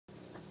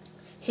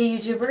Hey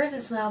YouTubers,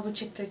 it's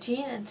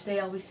MalibuChick13 and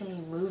today I'll be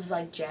singing Moves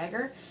Like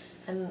Jagger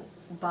and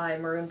by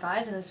Maroon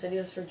 5 and this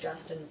video is for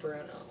Justin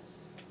Bruno.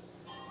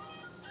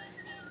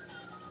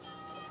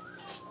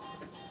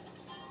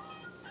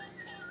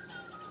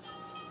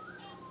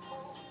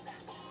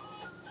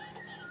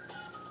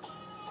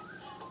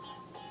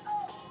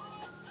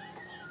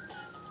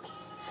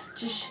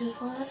 Just shoot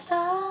for the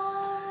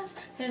stars,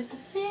 if it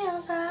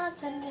feels right,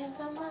 then in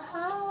from my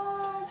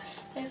heart.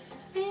 If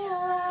you feel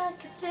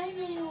like it, take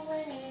me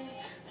away,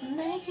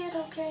 make it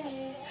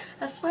okay,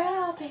 I swear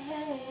I'll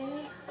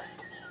behave.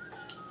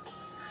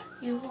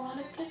 You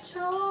wanna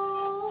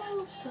control,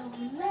 so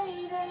we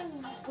made it,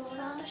 we put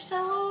on a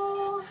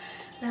show.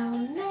 Now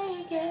I'm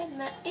naked,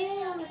 my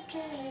ego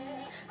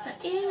again, my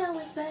ego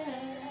is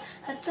bad,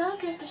 I don't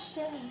give a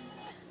shit.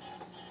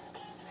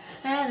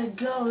 And it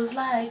goes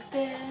like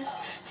this.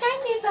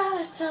 Take me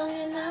by the tongue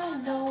and I'll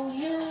know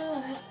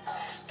you.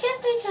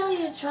 Kiss me till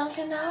you're drunk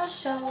and I'll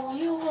show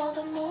you all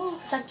the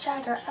moves like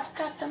Jagger. I've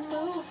got the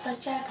moves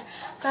like Jagger.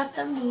 Got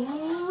the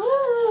moves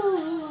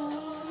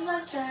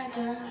like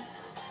Jagger.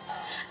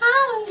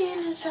 I don't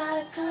need to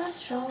try to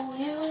control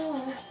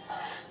you.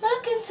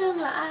 Look into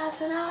my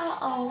eyes and I'll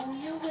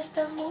own you with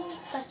the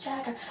moves like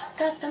Jagger.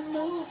 Got the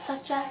moves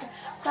like Jagger.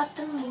 Got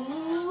the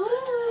moves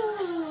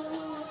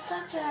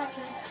like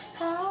Jagger.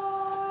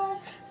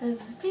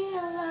 Doesn't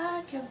feel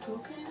like you're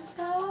broken and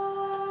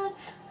scarred.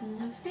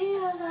 And it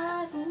feels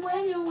like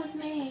when you're with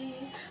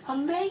me, I'll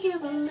make you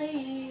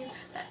believe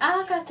that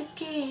I got the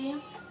key.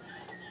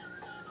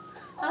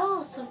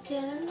 Oh, so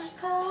get in the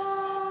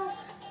car.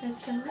 You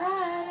can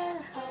ride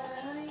it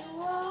however you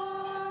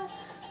want.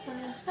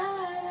 We're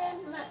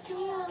decided my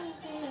ego is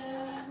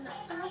here. Now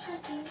I'm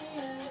checking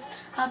here.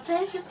 I'll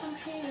take it from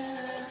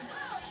here.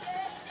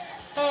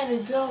 And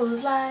it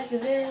goes like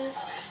this.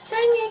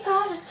 Take me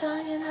by the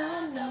tongue and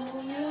I'll know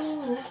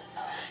you.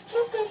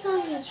 Kiss me till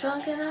you're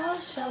drunk and I'll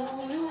show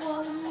you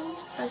all the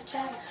moves like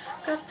Jagger.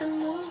 Got the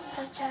moves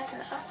like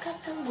Jagger. I've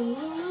got the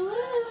moves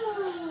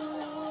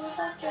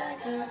like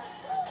Jagger.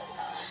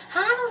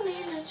 I don't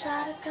need to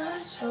try to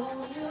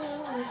control you.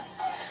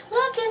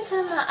 Look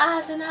into my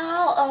eyes and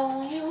I'll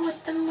own you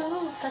with the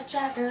moves like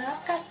Jagger.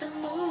 I've got the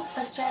moves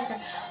like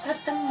Jagger.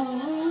 Got the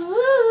moves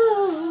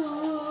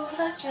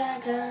like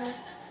Jagger.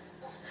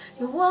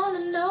 You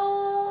wanna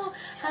know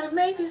how to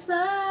make me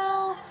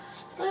smile?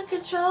 With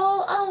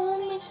control,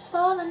 own me just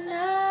for the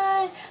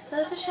night.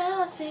 Love to share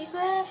my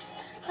secrets,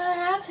 but I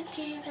have to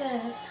keep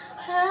it.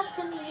 I have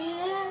to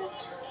leave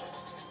it.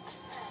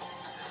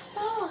 I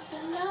want to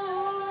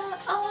know,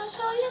 I wanna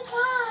show you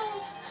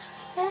twice.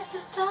 Head to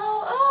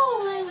toe,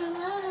 oh, baby,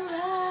 run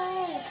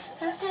right.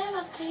 I share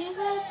my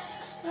secrets,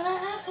 but I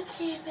have to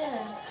keep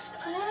it.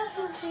 I have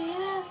to see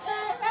it,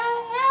 say,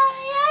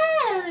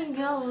 yeah, and it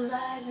goes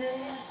like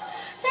this.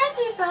 Take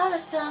me by the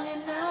tongue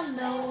and I'll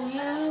know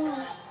you.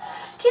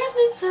 Kiss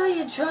me till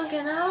you're drunk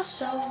and I'll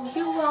show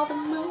you all the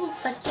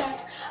moves like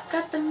Jagger.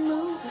 Got the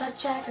moves like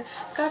Jagger.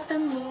 Got the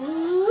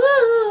moves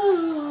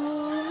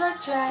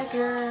like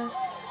Jagger.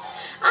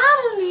 I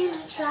don't need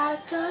to try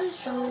to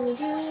control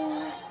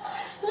you.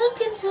 Look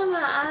into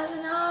my eyes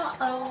and I'll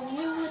own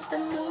you with the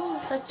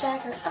moves like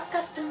Jagger. I've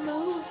got the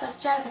moves like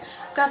Jagger.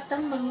 Got the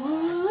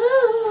moves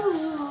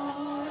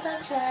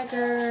like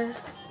Jagger.